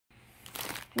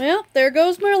Well, there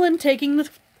goes Merlin taking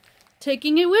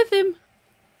it with him.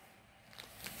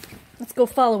 Let's go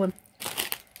follow him.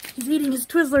 He's eating his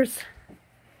Twizzlers.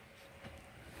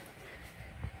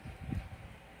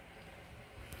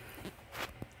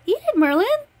 Eat it, Merlin.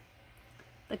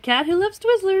 The cat who loves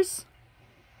Twizzlers.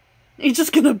 He's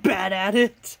just gonna bat at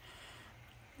it.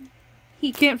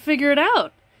 He can't figure it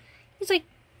out. He's like,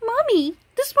 Mommy,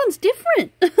 this one's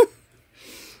different.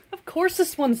 Of course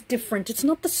this one's different. It's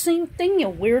not the same thing, you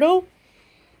weirdo.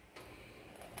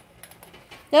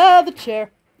 Ah, the chair.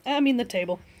 I mean the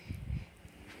table.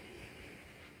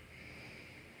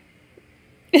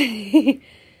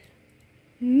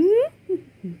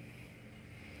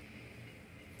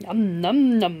 Num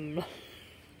num num.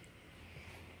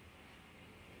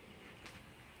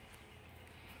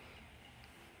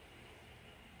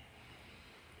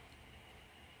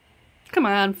 Come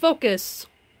on, focus.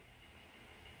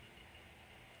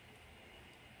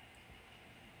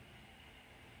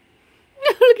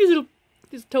 Look at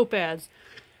his toe pads.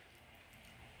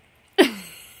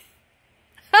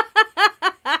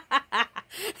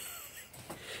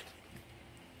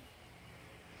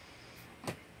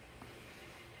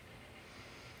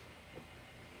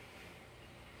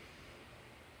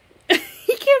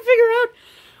 He can't figure out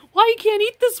why he can't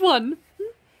eat this one.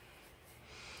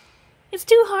 It's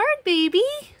too hard, baby.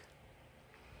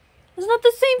 It's not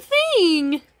the same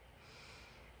thing.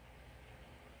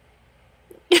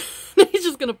 He's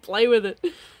just gonna play with it.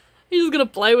 He's just gonna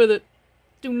play with it.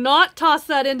 Do not toss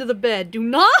that into the bed. Do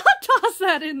not toss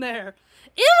that in there.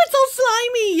 Ew, it's so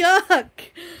slimy.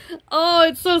 Yuck. Oh,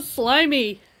 it's so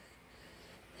slimy.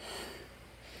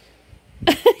 You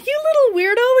little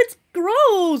weirdo. It's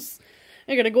gross.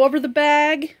 You're gonna go over the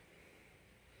bag.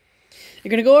 You're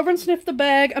gonna go over and sniff the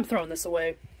bag. I'm throwing this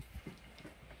away.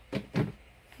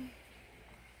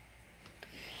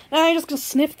 Now you're just gonna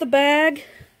sniff the bag.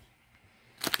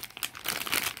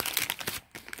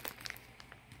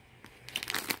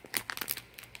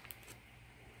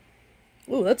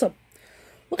 Ooh, that's a...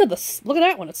 Look at this. Look at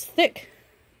that one. It's thick.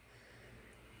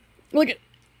 Look at...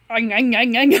 He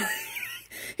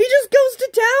just goes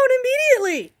to town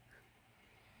immediately.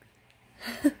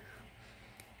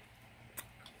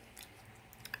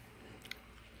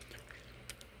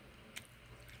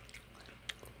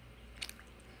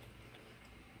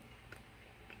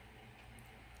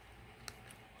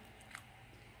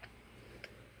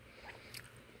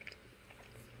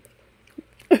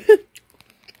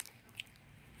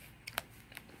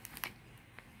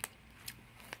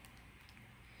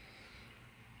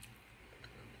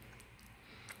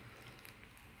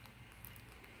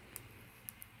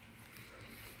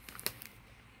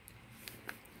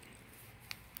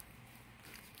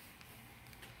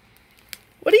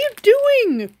 What are you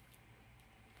doing?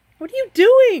 What are you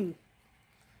doing?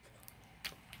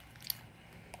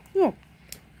 Oh,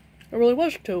 I really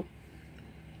was too.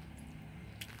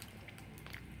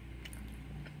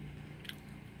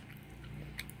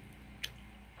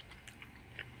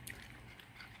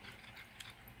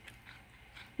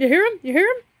 You hear him? You hear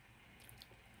him?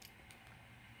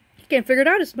 He can't figure it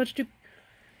out. It's much too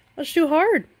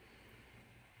hard.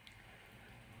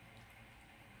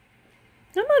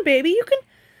 Come on, baby. You can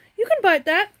bite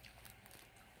that.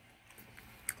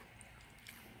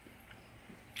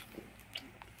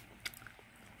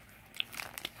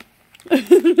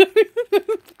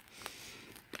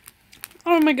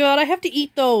 Oh my god, I have to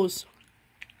eat those.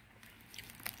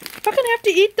 I fucking have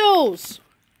to eat those.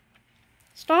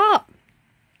 Stop.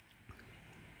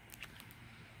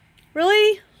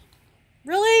 Really?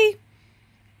 Really?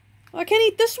 I can't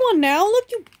eat this one now.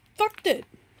 Look, you fucked it.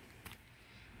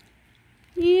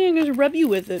 Yeah, I'm gonna rub you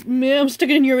with it. Man, I'm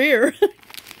sticking it in your ear. Get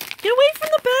away from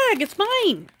the bag. It's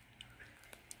mine.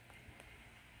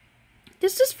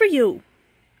 This is for you.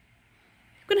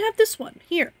 You're gonna have this one.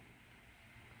 Here.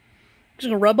 Just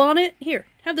gonna rub on it. Here,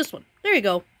 have this one. There you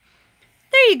go.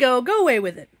 There you go. Go away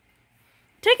with it.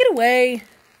 Take it away.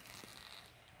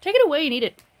 Take it away and eat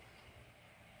it.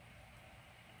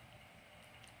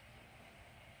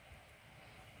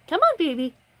 Come on,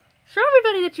 baby. Show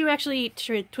everybody that you actually eat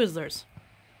Twizzlers.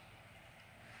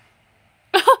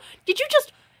 Did you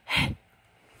just...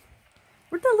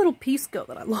 Where'd that little piece go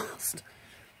that I lost?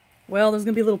 Well, there's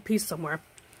gonna be a little piece somewhere.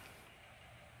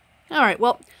 Alright,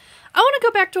 well, I want to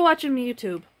go back to watching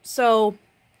YouTube. So,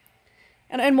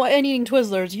 and eating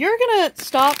Twizzlers. You're gonna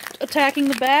stop attacking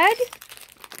the bag.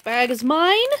 Bag is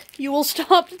mine. You will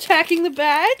stop attacking the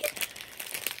bag.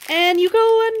 And you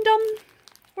go and,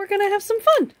 we're gonna have some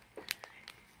fun.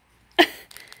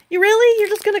 You really? You're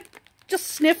just gonna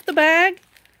sniff the bag?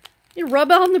 You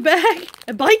rub on the bag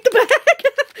and bite the bag?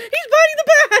 He's biting the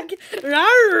bag!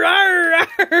 Rawr!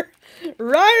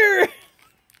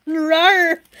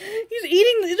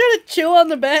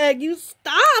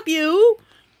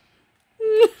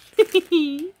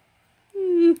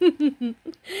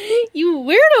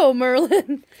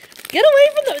 Merlin. Get away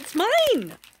from them. It's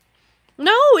mine.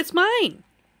 No, it's mine.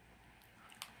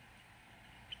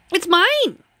 It's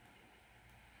mine.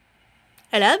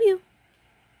 I love you.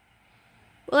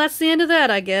 Well, that's the end of that,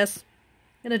 I guess.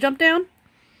 Gonna jump down?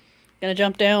 Gonna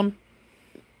jump down.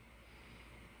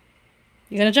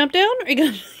 You gonna jump down? Or you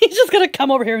gonna he's just gonna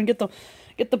come over here and get the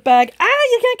bag. Ah,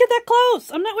 you can't get that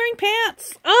close. I'm not wearing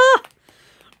pants. Ah.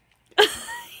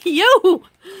 Yo.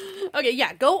 Okay,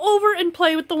 yeah, go over and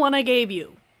play with the one I gave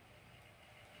you.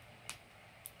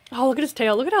 Oh, look at his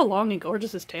tail. Look at how long and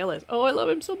gorgeous his tail is. Oh, I love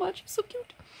him so much. He's so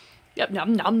cute. Yep,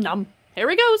 nom nom nom. Here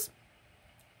he goes.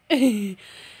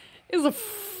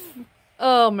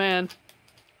 Oh man.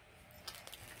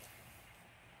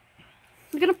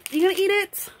 You gonna eat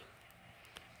it?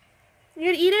 You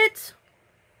gonna eat it?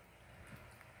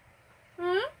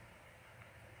 Hmm?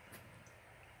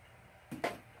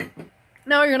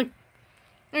 Now you're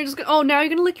just gonna, oh, now you're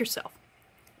gonna lick yourself.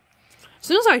 As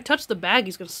soon as I touch the bag,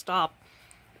 he's gonna stop.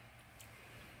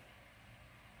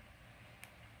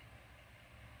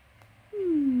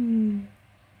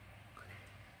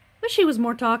 Wish he was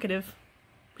more talkative.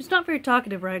 He's not very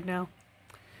talkative right now.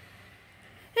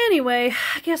 Anyway,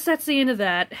 I guess that's the end of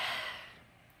that.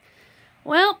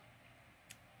 Well,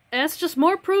 that's just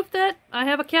more proof that I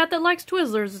have a cat that likes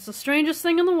Twizzlers. It's the strangest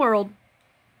thing in the world.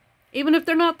 Even if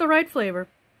they're not the right flavor.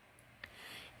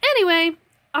 Anyway,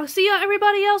 I'll see you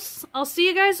everybody else. I'll see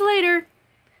you guys later.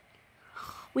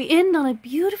 We end on a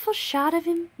beautiful shot of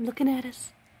him looking at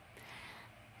us.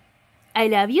 I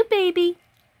love you, baby.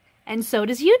 And so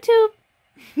does YouTube.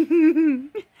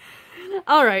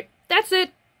 Alright, that's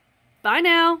it. Bye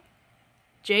now.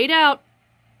 Jade out.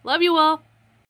 Love you all.